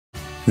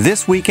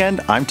This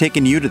weekend, I'm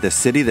taking you to the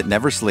city that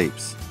never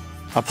sleeps.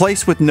 A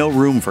place with no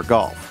room for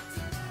golf.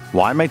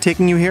 Why am I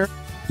taking you here?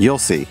 You'll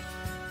see.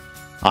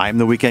 I'm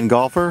the weekend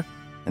golfer,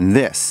 and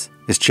this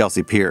is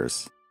Chelsea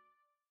Piers.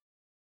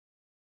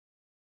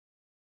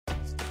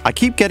 I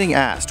keep getting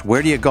asked,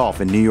 where do you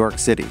golf in New York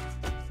City?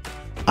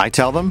 I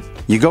tell them,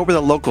 you go where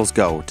the locals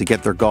go to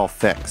get their golf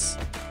fix.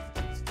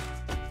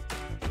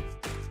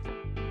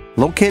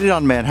 Located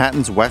on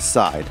Manhattan's West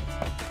Side,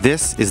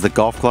 this is the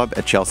golf club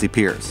at Chelsea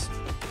Piers.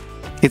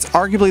 It's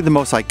arguably the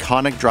most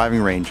iconic driving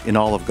range in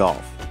all of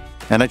golf,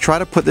 and I try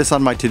to put this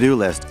on my to-do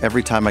list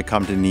every time I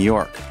come to New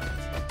York.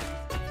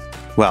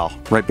 Well,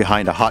 right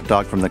behind a hot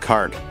dog from the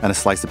cart and a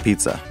slice of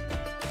pizza.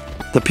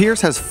 The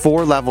Piers has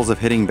 4 levels of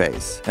hitting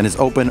bays and is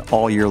open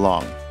all year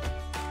long.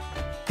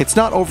 It's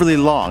not overly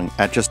long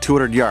at just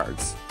 200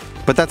 yards,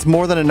 but that's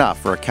more than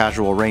enough for a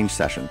casual range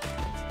session.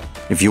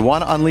 If you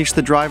want to unleash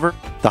the driver,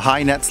 the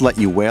high nets let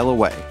you wail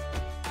away.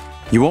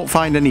 You won't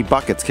find any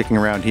buckets kicking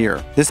around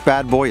here. This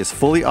bad boy is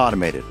fully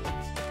automated.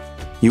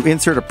 You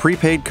insert a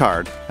prepaid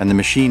card and the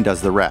machine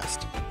does the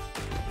rest.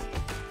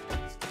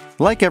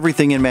 Like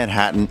everything in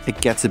Manhattan, it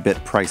gets a bit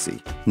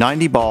pricey.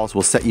 90 balls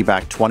will set you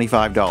back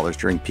 $25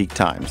 during peak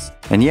times.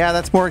 And yeah,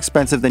 that's more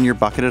expensive than your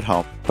bucket at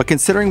home, but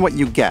considering what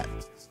you get,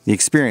 the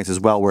experience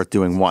is well worth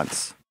doing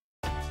once.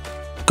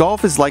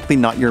 Golf is likely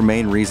not your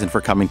main reason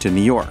for coming to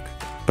New York,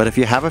 but if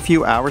you have a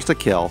few hours to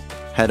kill,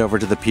 head over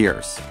to the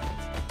Piers.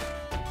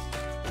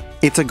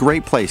 It's a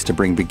great place to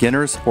bring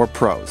beginners or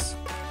pros.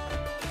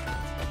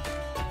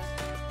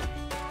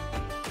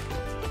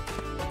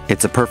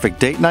 It's a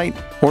perfect date night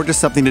or just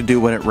something to do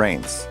when it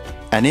rains.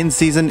 And in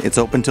season, it's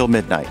open till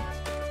midnight.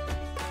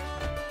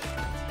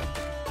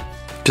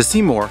 To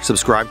see more,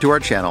 subscribe to our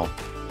channel,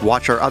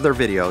 watch our other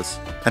videos,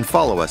 and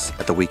follow us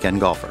at The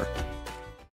Weekend Golfer.